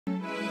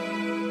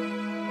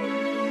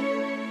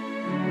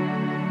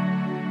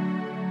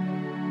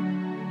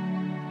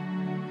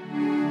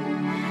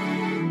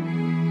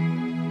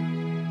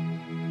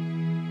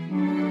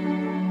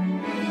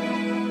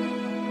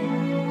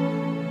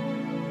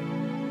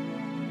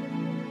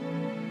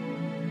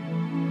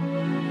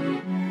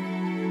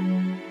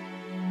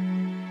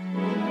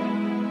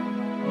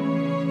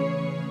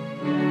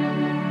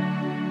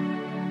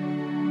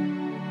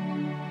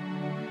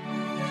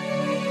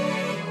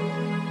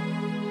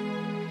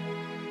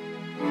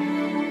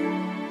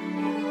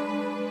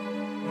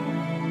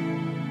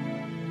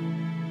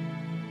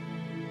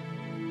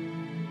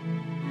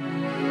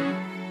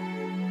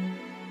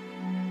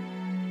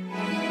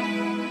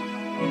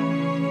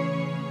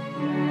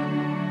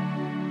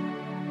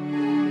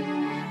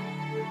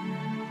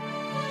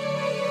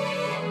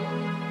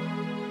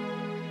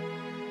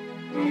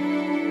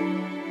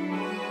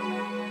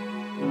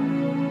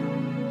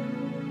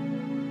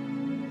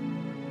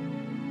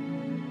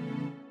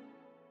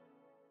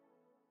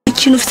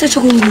kintu ufite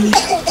cyo kumbwira.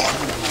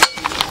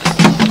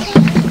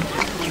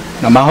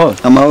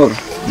 Amahoro.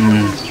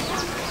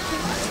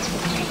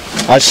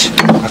 Ashi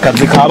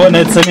akazi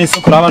kabonetse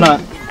n'isuku urabona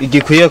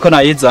igikwiye ko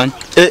nayizanye.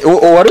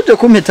 Waruje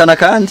kumpitana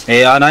kandi?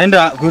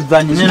 Anaenda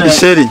kuzanye nyine.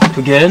 Sheri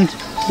Tugende.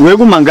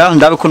 Weguma ngaho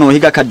ndabe ko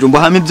nohiga akajumbo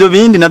hama ivyo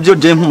bindi navyo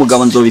je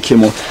nk'umugabo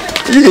nzobikemo.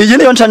 Iyi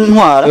niyo nca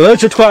ntwara. Wewe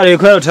cyo twariye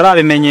ko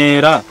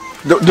utarabimenyera.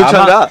 Duca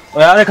nga.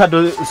 Oya reka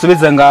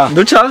dusubize nga.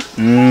 Duca?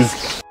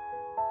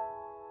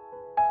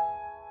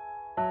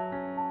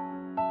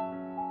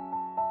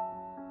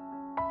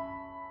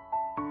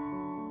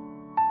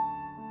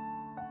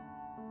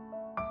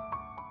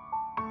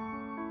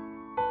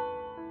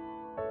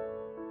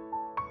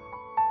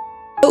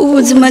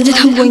 Ubuzima je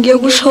ntabwo ngiye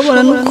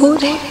gushobora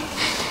n'ukuri.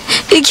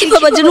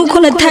 Ikibabaje nuko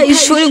nataye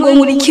ishuri ngo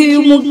nkurikiye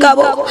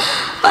umugabo.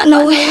 Bana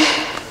we.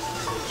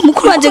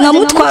 Mukuru wanje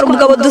nkamutwara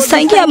umugabo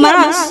dusangiye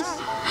amaraso.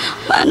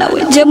 Bana we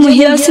je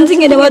muhira sinzi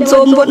ngene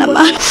bazombona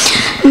mana.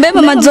 Mbe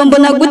mama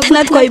zombona gute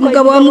natwaye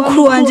umugabo wa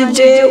mukuru wanje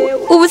jewe.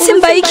 Ubu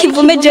simbaye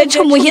ikivume je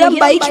cyo muhira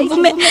mbaye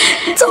ikivume.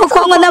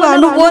 Nzokwangwa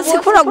n'abantu bose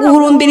kora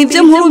guhurumbira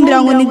ivyo mpurumbira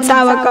ngo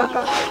nizabaga.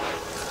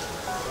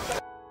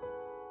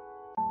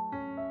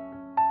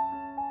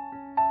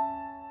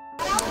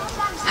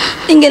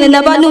 Ingene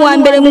nabanu wa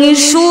mbere mu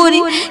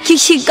ishuri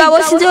kikigabo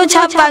sinzeho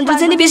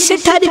cyapanduze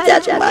n'ibishitari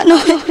by'Imana.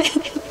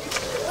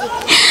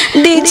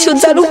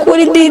 Ndicuza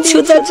rukuri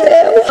ndicuza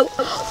jewe.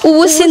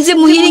 Ubu sinzi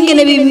muhira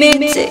ingene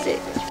bimeze.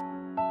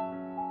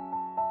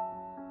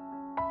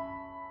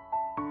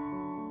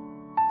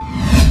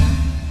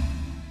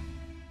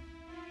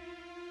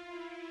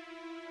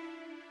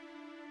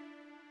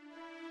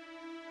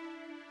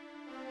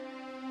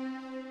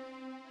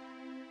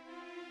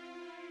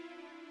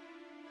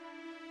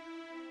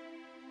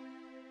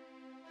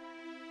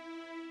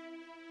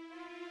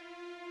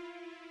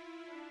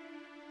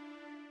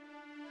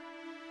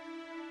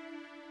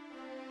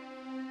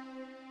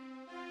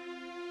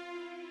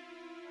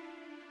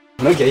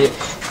 Nogeye.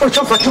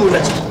 Uco fatuna.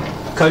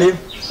 Karibu.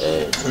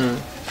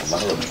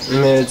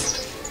 Mezi.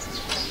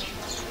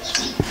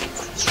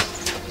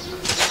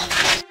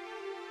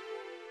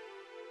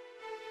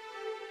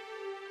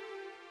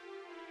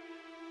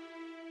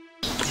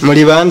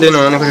 Muri bande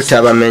none ko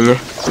tutabamenye.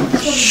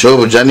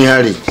 Shobuja ni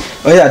hari.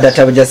 Oya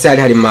databuja se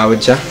hari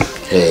mabuja.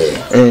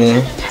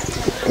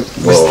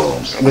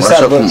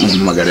 Gusa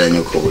kumagara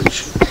nyoko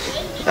buja.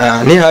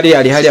 Ni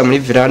hari muri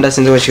veranda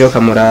sinzi washika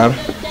kamuraba.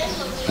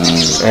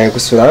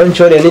 Gusura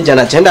nchore ni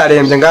jana cyenda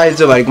arembye ngaho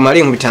izo bari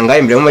kumari nkubitanga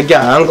imbere mu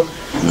muryango.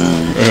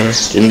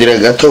 Indira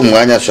gato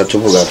umwanya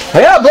ashatuvuga.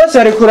 Oya boss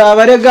ari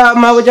kuraba rega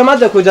mabuja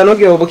maze kuja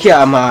nogiye ubuki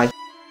yamaye.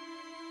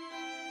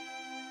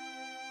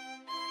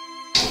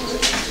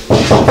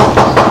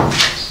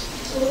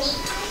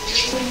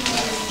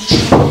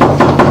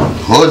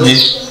 Hodi.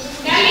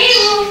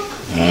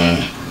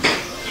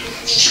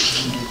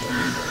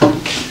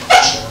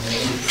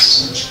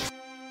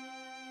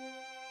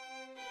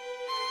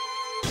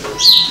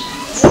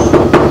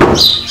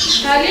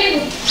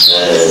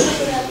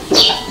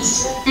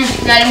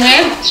 Narimwe?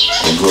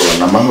 Ego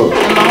namahoro.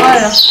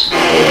 Amahoro.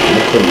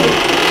 Mukono.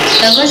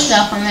 Dago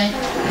sirakomeye.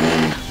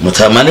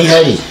 Mutamani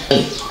hari.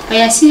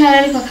 Oya si hari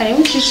ariko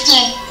karibu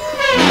kwicaye.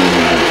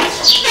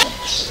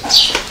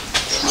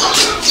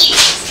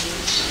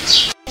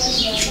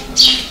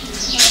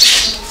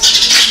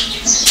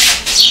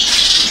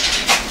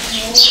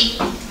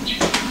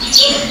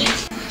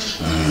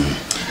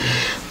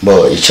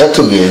 Bo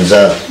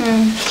icyatugenza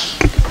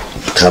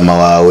Tama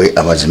wawe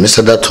amaze imisi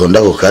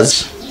adatonda ku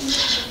kazi.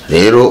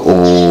 Rero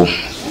ubu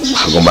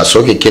hagomba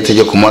soke kete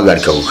ryo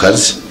kumuhagarika ku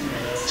kazi.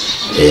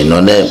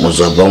 None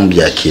muzova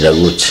mubyakira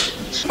gute?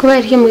 Kubera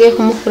iki mugiye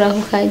kumukura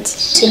ku kazi?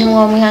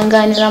 Sinimwo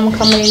mwihanganira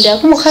mukamurindira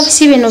ko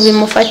mukafisi ibintu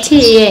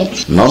bimufatiye.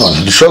 No,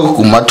 dushobora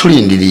kuguma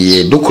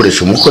turindiriye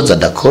dukoresha umukozi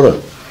adakora.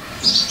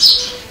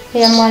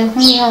 Ya mwari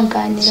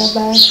kumwihanganira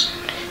basi.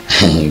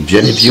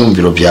 Ibyo ni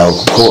byumviro byawe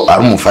kuko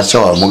ari umufasha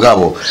wa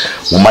mugabo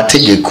mu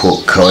mategeko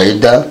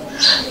kawaida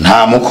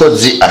nta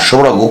mukozi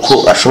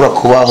ashobora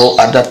kubaho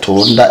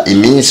adatonda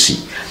iminsi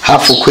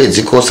hafi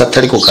ukwezi kose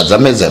atari ku kazi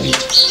amezi abiri.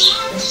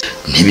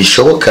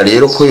 Ntibishoboka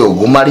rero ko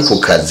yoguma ari ku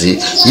kazi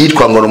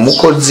yitwa ngo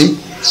umukozi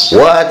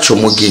wacu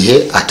mu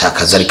gihe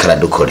atakaza ari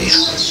karadukorera.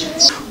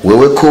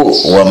 Wewe ko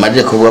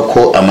wamaje kuvuga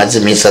ko amaze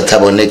iminsi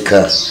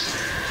ataboneka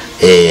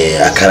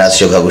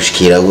akarasiyo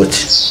kagushikira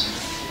gute?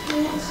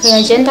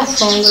 Yagenda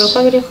fungura uko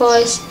biri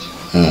kose.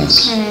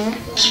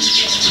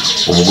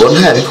 Ubwo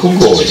nta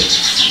bikugoye.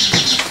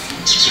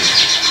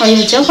 Oya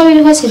je ko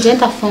biri kose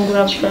genda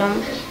fungura bram.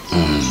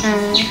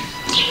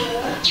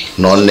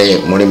 None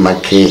muri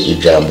make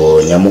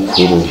ijambo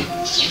nyamukuru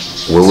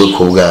wewe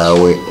ko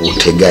bwawe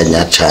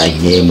uteganya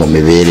canke mu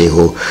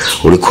mibereho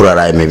uri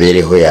kurara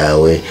imibereho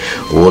yawe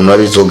ubona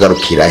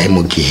bizogarukira he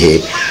mu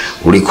gihe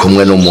uri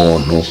kumwe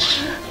n'umuntu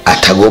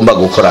atagomba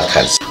gukora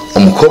akazi?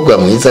 Umukobwa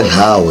mwiza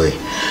nkawe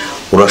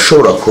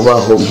urashobora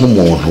kubaho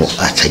nk'umuntu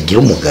atagira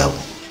umugabo.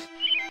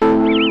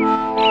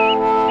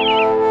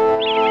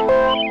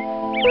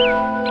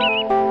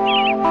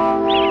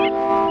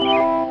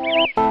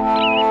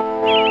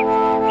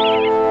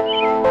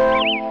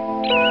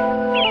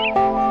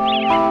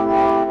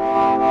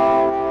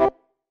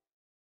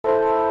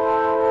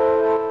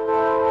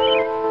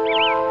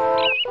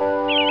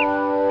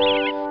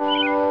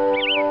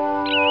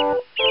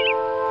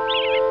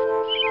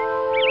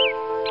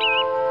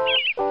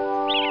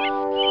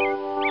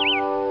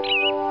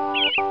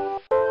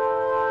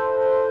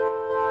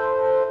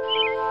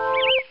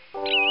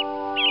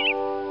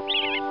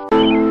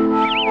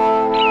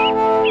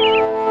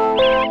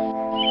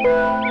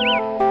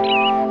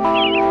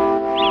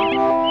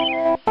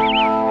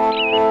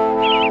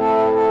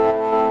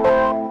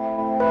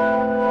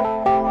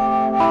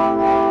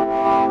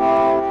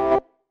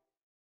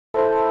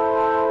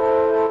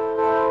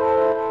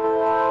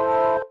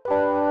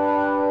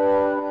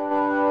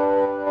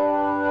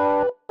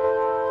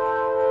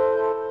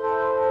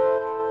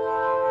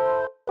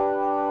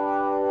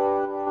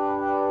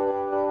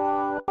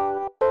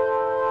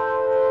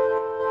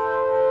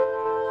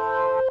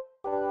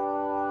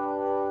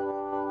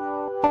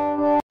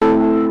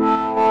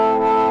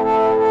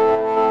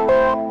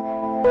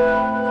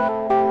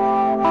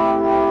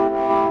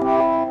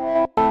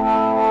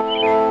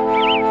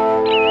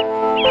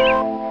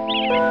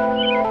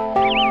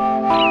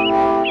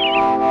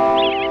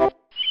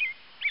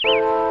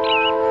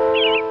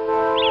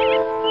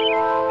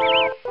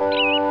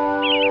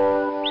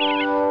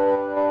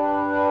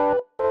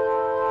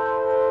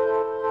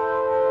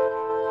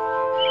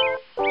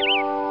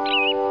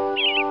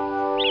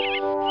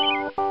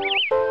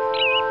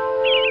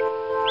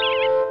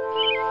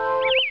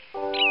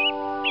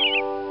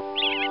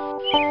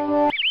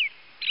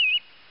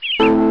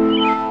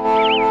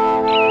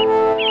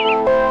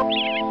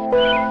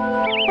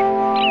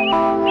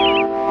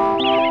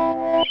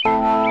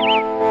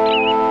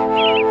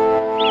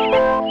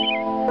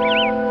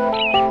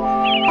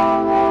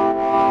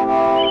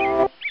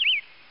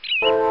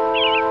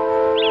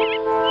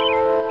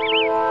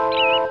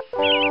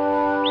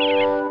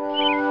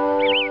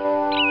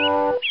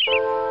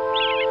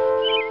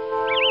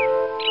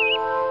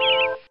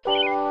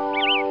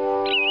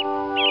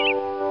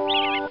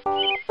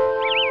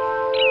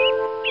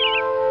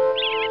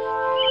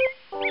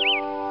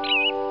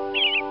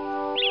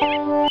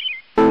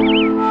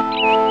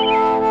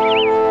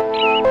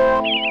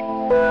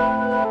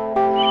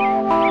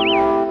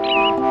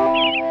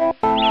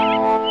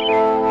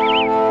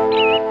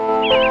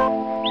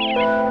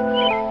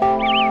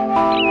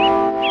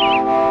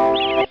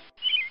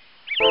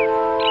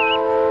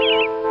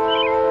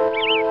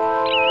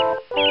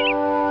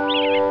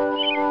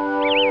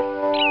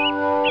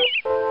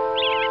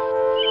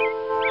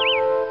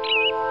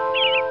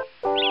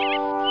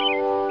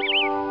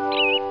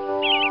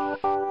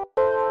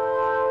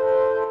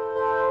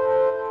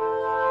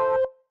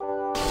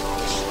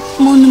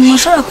 umuntu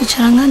mwashobora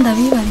kwicara nkanda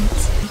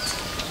bibaritse.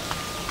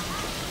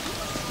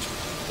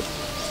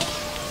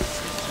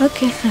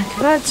 Okay, nta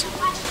kibazo.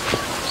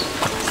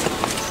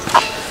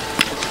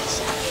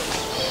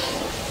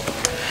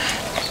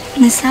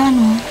 Ni sawa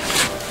no?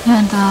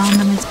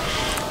 Ndameze.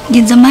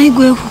 Ngize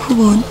amahirwe yo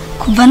kukubona.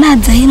 Kuva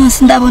naza hino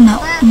sindabona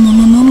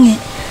umuntu n'umwe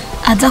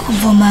aza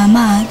kuvoma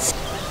amazi.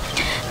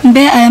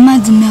 Mbe aya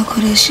mazi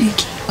muyakoresha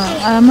iki?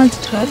 Aya mazi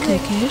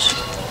turayatekesha.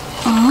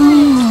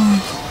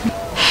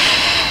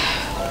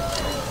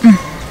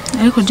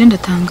 Ariko je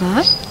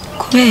ndatangaye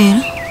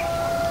kubera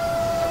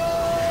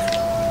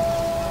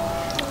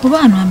uba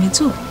hano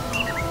hameze ubu.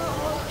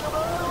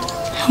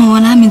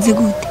 Mubona hameze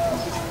gute?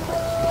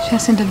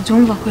 Shase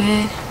ndabyumva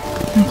kwere.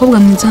 Umukobwa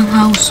mwiza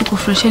nkawe usuka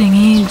freshere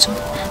nk'izo.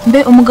 Mbe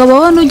umugabo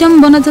wawe nujya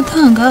mubona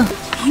adatanga?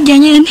 Ujya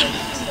nyene.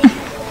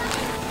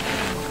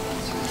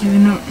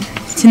 Ibintu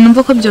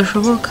sinumva ko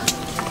byoshoboka.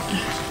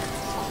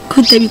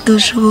 Kute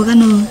bitoshoboka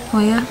no?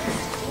 Oya.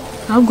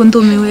 Ahubwo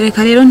ndumiwe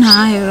reka rero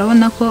ntahe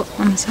urabona ko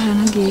amasaha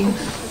nagiye.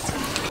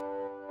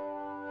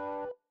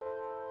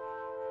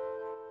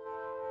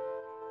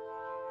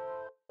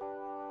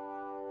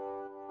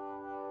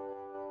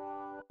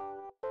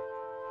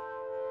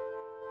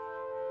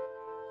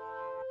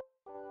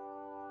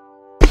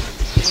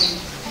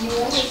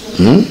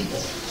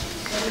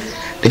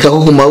 Reka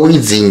kuguma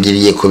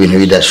wizingiriye ku bintu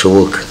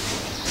bidashoboka.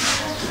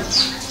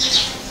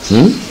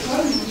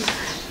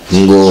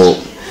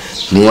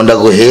 Ngo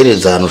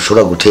ndaguhereza ahantu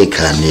ushobora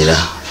gutekanira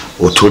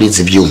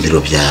uturize ibyumviro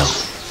byawe.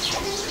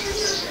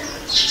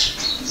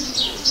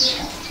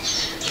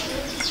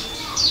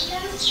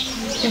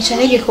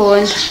 Nshaka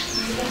igikonda.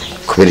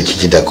 Kubera iki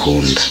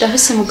kidakunda?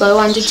 Ndafise umugabo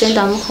wanje je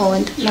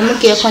ndamukunda.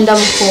 Namubwiye ko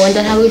ndamukunda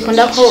ntabwo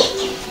ikunda ko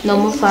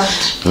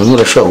nomufata. None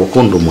urashobora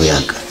gukunda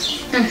umuyaga?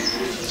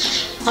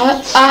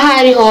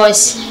 Ahari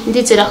hose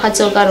ndizera ko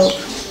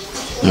azogaruka.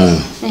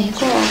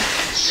 Ego.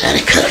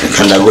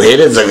 Reka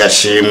ndaguhereza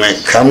agashimwe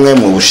kamwe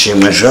mu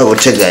bushimwe nshobora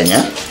guteganya.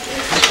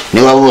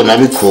 Niba wabona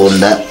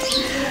bikunda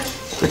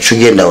uca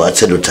ugenda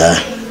watse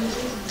dutahe.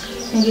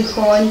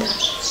 Igikonda.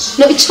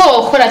 No icyo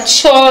wakora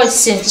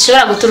cyose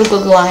gishobora gutura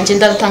urwego wanje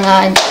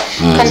ndarutanganye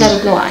kandi ari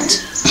urwego wanje.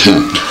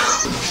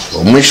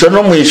 Umwisho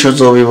no mwisho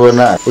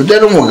uzobibona.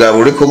 Udari umugabo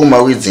uri kuguma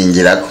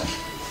wizingirako.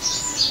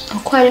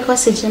 Uko ariko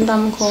se je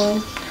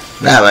ndamukunda.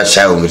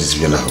 Nabashawumiriza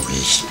ibyo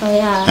nakubwiye.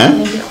 Oya,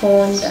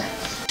 igikonda.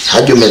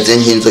 Hajya umeze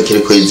nk'inzoka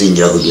iriko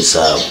yizingira ku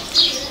gisabo.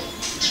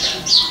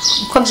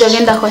 Uko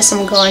byagenda kose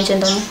umugabo wanje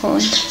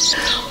ndamukunda.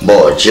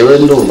 Bo jewe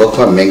ndumva ko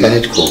amenga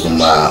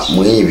ntitwoguma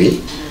muri ibi.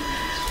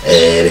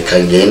 Reka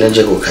ngende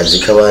nje ku kazi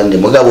k'abandi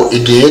mugabo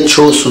igihe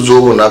cyose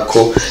uzobona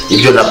ko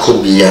ibyo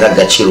nakubwiye hari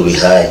agaciro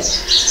bihaye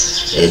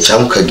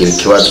cyangwa ukagira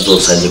ikibazo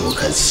uzosanje ku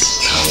kazi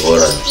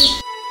ntangorane.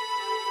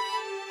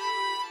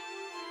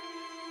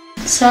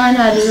 sawa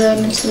nariwe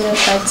nisubira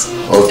kazi.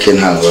 Okay,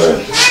 ntabwo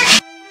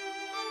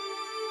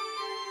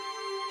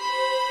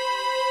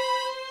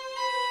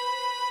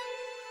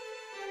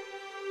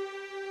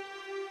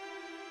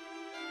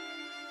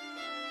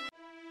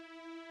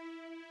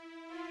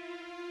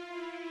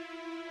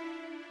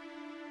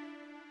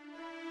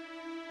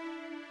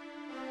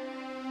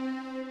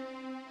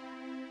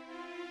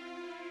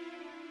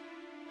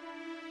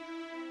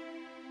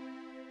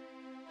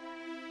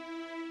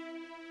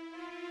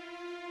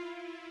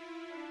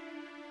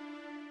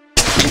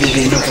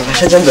ibintu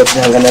kabasha janza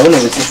byangana buno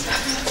buti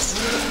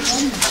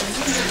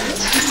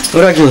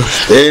uragi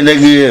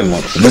ndagiyemo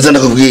maze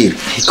ndakubwira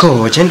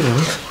iko cyende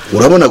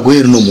urabona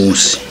guhera no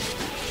munsi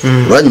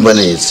uranyumva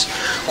neza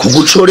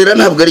kugucorera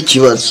ntabwo ari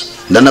kibazo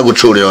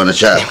ndanagucorera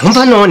wanashaka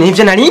umva none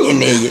ivyo nari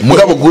nkeneye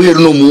mugabo guhera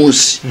no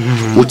munsi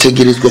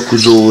utegerezwa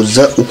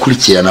kuzoza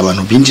ukurikirana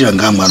abantu binjira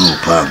ngamwa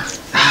n'urupangu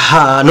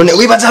ha none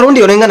wibaza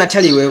rundi urengana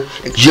atari wewe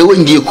jewe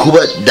ngiye kuba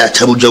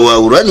databuja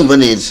wawe uranyumva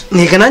neza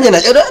nika nanjye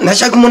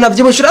nashaka umuntu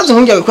avyibusha urazo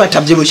nkungiye ko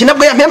atavyibusha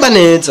nabwo yampemba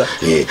neza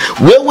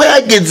wewe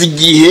hageze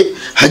igihe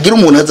hagira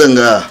umuntu aza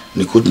ngaha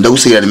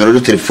ndagusigira nimero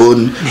ya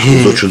telefone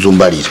uzoca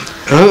uzumbarira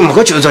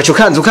mukoci uzoca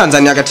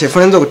ukanzanira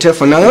agatelefone nzo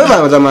gutelefona wewe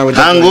babaza mawe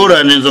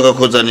ntangorane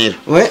nzogakozanira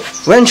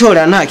we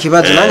nshora nta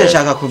kibazo nanjye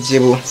nshaka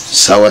kuvyibuha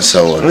sawa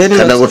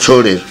kada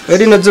gucorera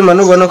rino zuma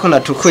nubona ko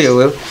natukuye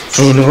wewe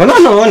ntubona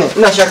none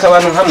nashaka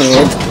abantu nkamwe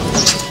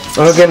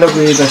urugendo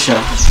rwiza sha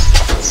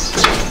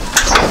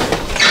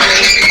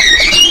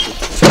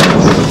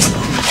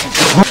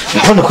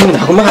none ko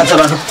naguma haza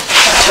abantu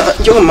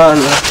yo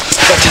mana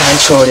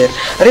gatanshorera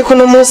ariko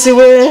no munsi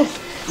we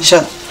sha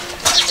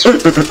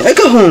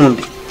eka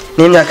hundi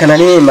n'imyaka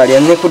nari Maria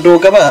ni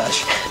kuduga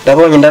bashe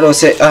ndabonye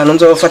ndarose ahantu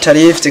nzofata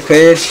lift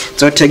kweri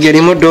zotegera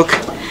imodoka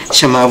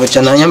shamabu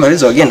cyane nyamara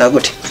izogenda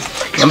gute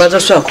nyambaza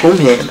swa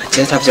kumpema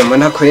cyenta byo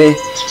mbona kweri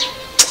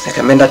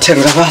akamenda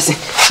terura basi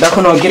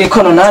ndako nogira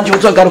ikono nanje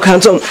uzogaruka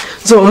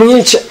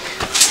nzomwice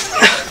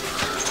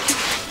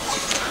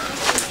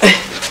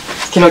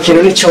kino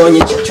kintu ni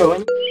cyonye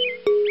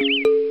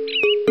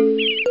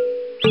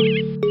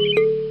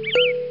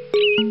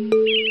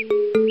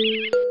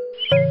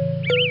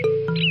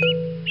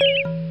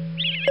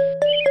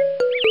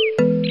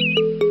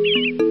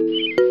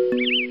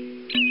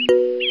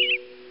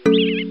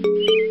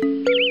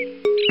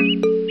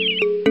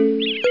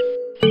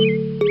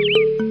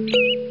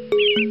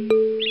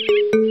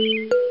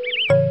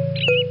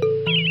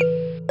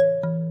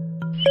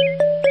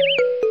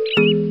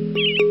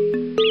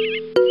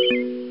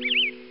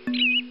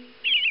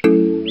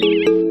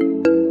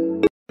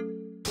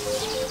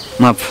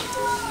mapfa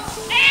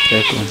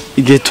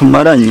igihe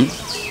tumaranye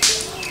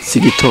si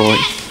gitoya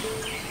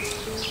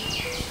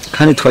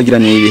kandi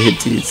twagiraniye ibihe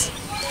byiza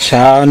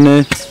cyane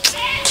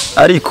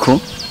ariko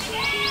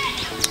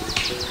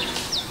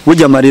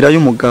burya amarira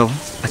y'umugabo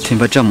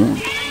atemba aja mu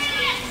nda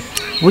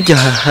burya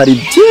hari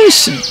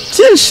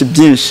byinshi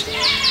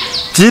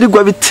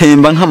byirirwa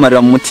bitemba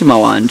nk'amarira mu mutima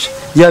wanje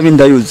yaba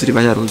inda yuzura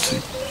iba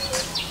yaruzuye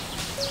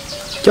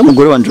jya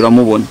mugore wanje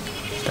uramubona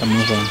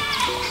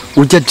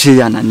ujya je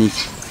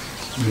yananiye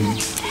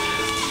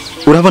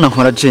urabona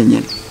nkora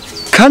jenyene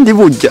kandi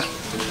burya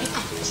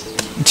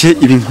je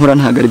ibi nkora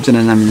ntago ari byo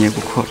nanamenye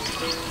gukora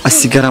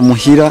asigara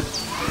muhira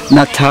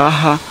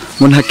nataha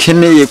ngo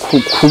ntakeneye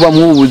kuba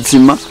mu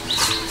buzima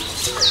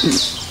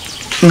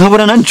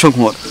nkabura nanico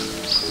nkora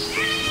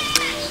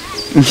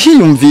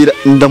nkiyumvira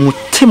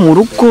ndamute mu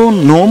rugo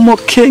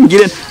nomoke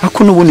ngire ako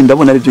nubundi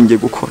ndabona ari byo ngiye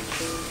gukora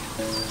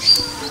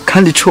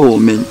kandi ico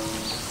womenye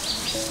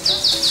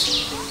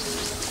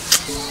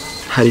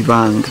hari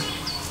banga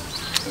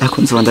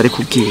akunze banda ari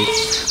kubwira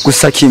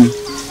gusa kimwe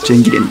je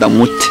ngire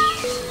ndamute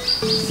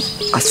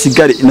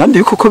asigare nandi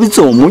yuko ko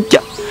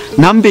bizomurya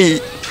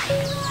nambi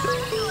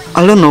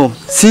I don't know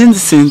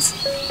sinzi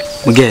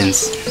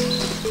mugenzi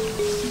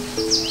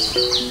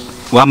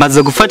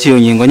wamaze gufata iyo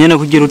ngingo nyene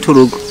kugira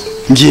uturugo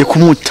ngiye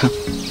kumuta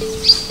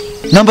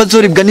namba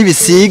zoribwa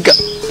nibisiga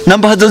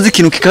namba hazoza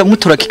ikintu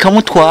kikamutura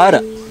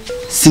kikamutwara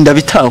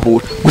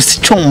sindabitahura gusa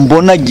ico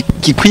mbona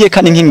gikwiye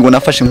kandi nkingo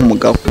nafashe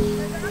nk'umugabo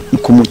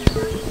kumuta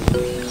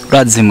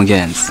urazi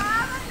mugenzi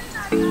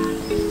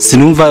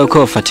sinumva yuko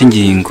bafata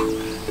ingingo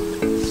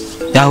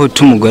yaho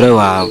umugore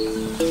wawe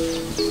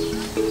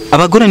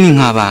abagore ni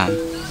nk'abana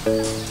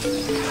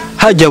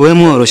hajya we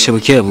mworoshe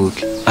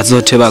bukebuke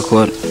azote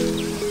bakora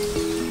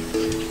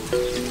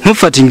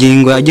ntufate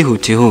ingingo ya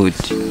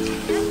gihutihuti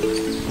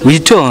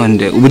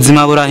witonde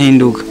ubuzima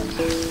burahinduka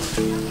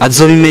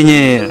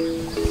azobimenyera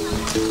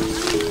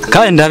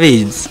kandi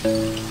ndabizi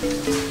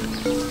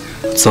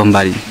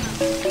sombari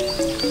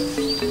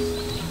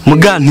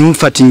muga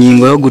ntumfate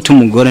ingingo yo guta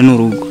umugore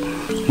n'urugo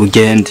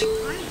ugende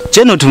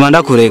je notuma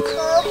ndakureka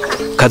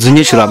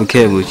kazunyishura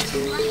bukebuke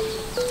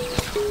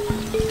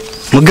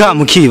muga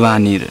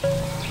mukibanira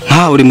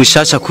nka uri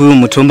mushasha kuri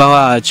umutumba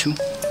wacu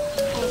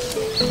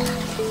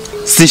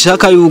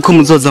sinshaka yuko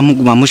muzoza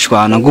muguma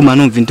mushwana nguma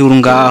numva induru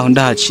ngaho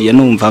ndahaciye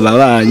numva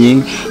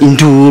ababanyi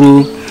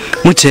induru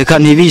muteka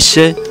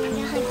ntibishe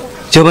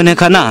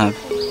byoboneka nabi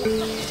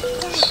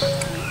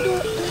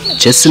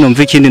je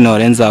sinumva ikindi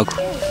norenzako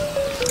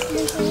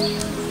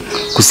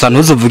gusa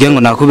ntuzuvuge ngo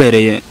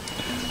nakubereye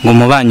ngo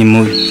umubanyi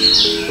mubi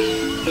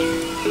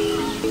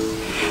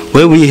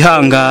we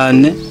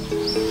wihangane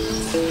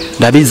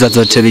ndabiza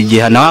zoce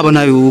bigiha nawe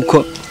abona yuko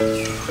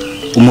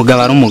umugabo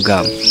ari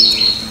umugabo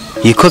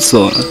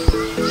yikosora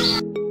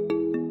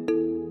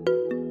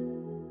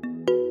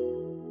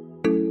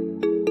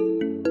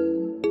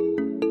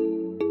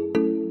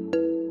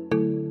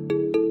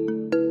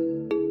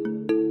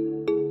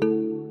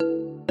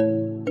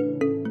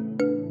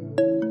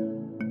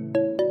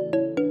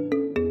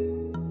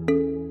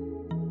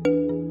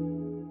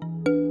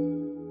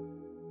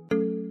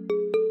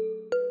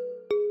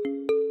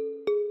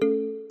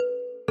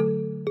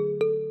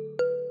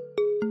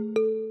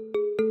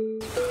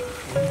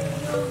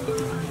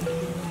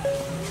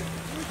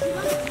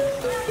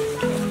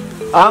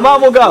ama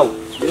mugabo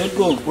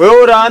Yego. wewe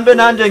urambe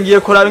nanje ngiye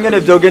kuraba ingene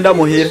vyogenda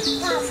muhira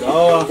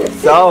Sawa.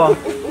 sawa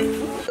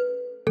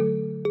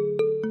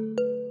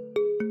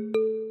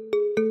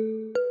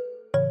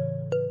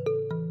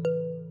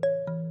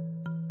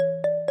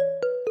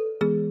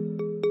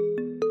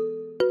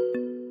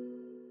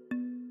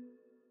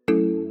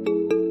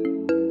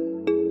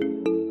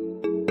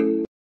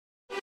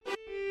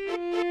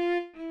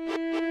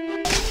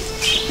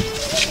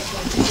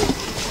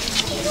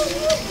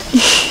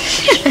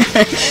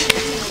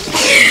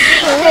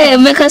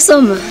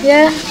Umekasoma?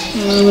 Yeah.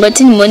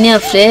 Ngati nimeonea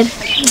Fred.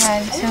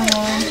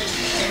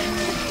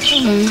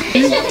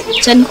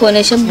 Acha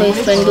nikuonesha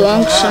boyfriend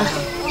wangu sha.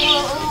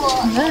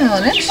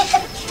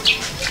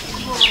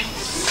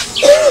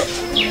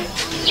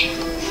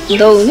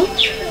 Ndo huyu.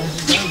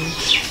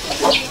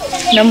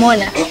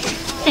 Namwona.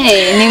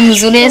 Ni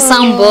mzuri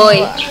sana boy.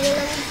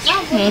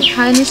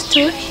 Hani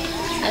story?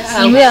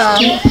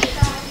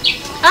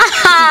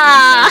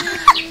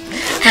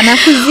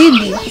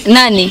 Anakuzidi.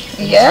 Nani?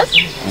 Yeah.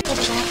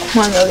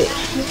 Mwangalie.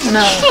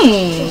 Una.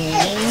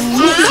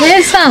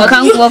 Sasa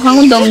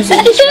Wakangu ndo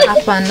mzuri.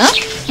 hapana.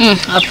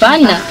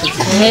 Hapana.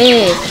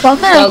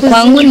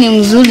 Kwangu ni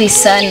mzuri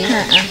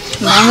sana.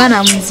 Mwanga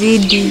na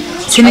mzidi.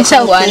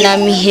 Sinisha Ana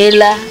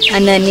mihela,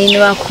 ana nini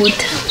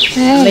wakuta.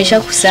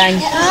 Amesha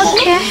kusanya.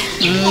 Okay.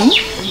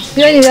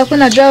 Hiyo ni vyako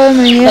najua wewe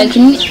mwenyewe.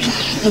 Lakini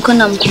niko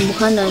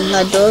namkumbuka na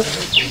Adolf.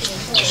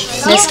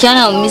 Nasikia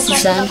na umisi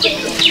sana.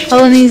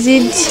 Au ni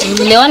zidi.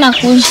 Leo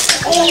nakuja.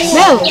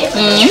 Leo?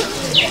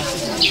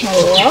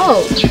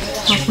 Wow.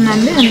 Hakuna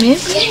mimi.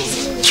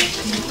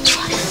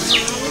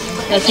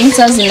 Lakini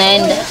sasa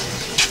zinaenda.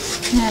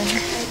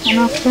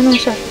 Anakupenda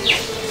sha.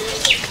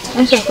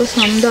 Acha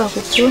kosa muda wa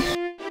kukua.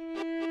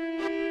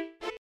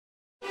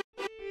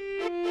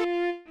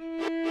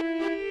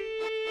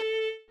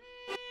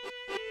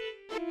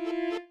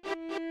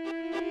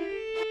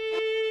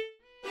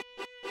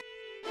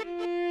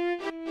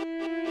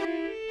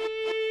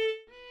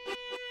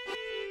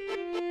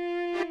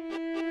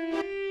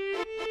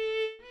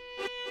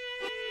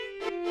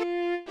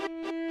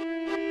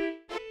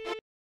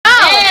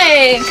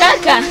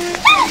 Kaka.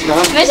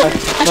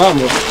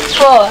 Mambo.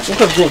 Poa.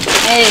 Uko vipi?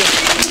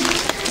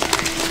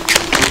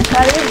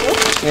 Karibu.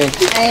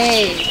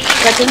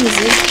 Kata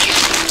mzigo.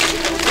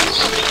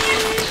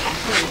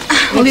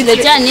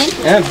 Uliletea nini?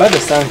 Bado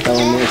sana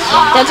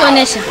taonesha.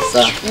 Tatuonesha.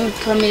 Sawa.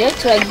 Familia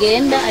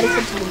turagenda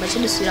ariko tugomba cyo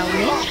dusubira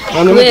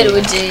mu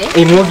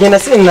weruje. Mwogenda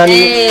si nani?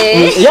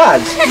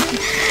 Yaje.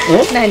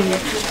 Nani?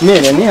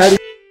 Mene ni hari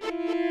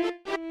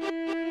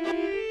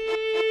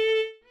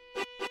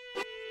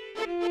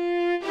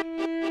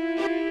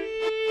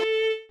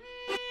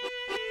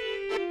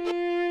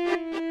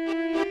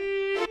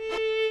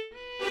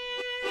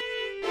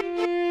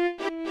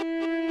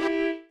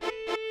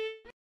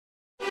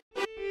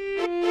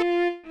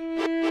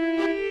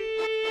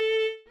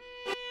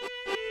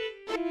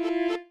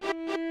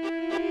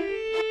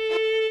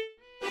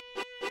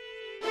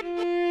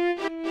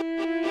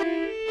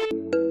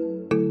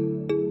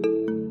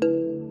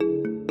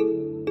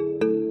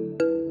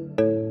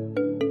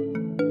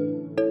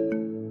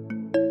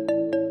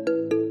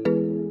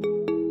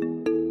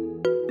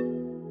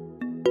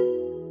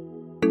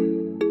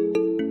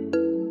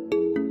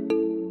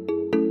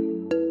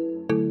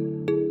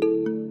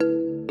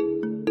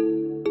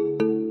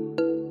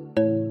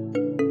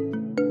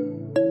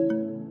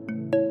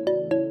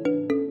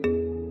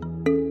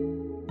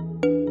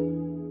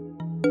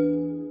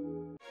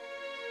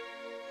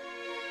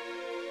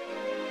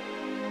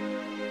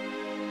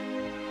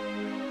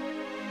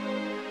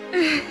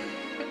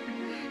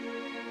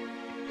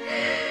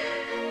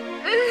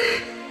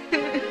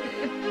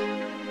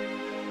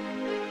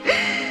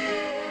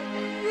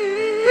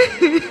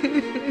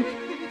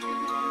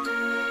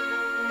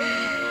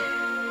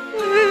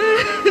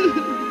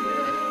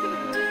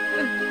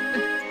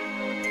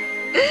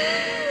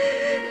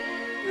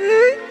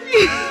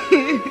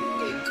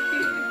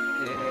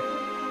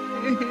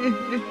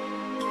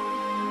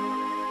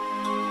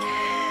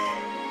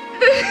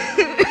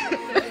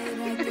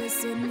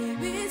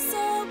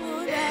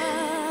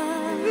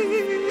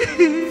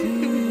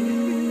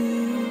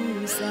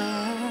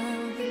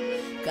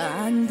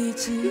kandi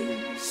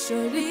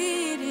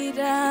chishoririra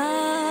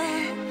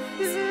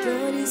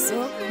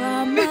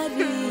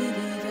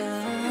rizokwamarira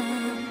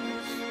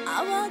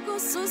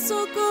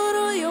abagusuzugura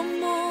uyu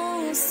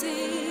munsi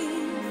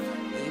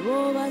nibo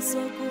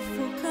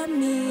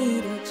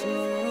bazogufukamira ejo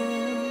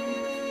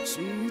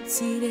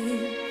nshutsire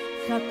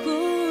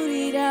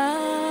kakurira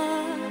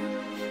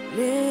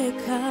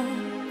reka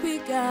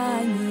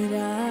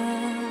kwiganyira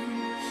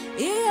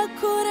iyo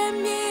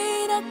kuremye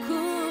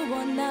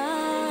irakubona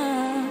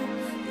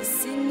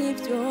isi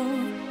nibyo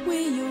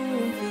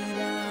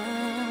wiyumvira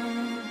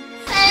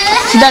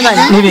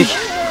Sidagani nibiki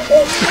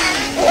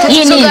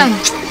yini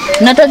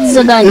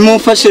natatizo gani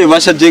nimumfashe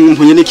basha je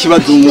mpunye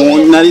n'ikibazo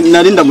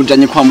nari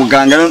ndamujanye kwa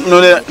muganga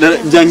none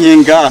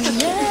byankenga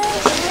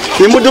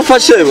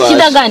nimudufashe ba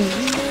Sidagani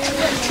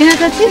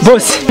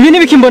Boss ibi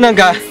nibiki mbona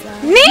ngaha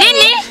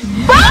nini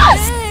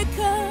boss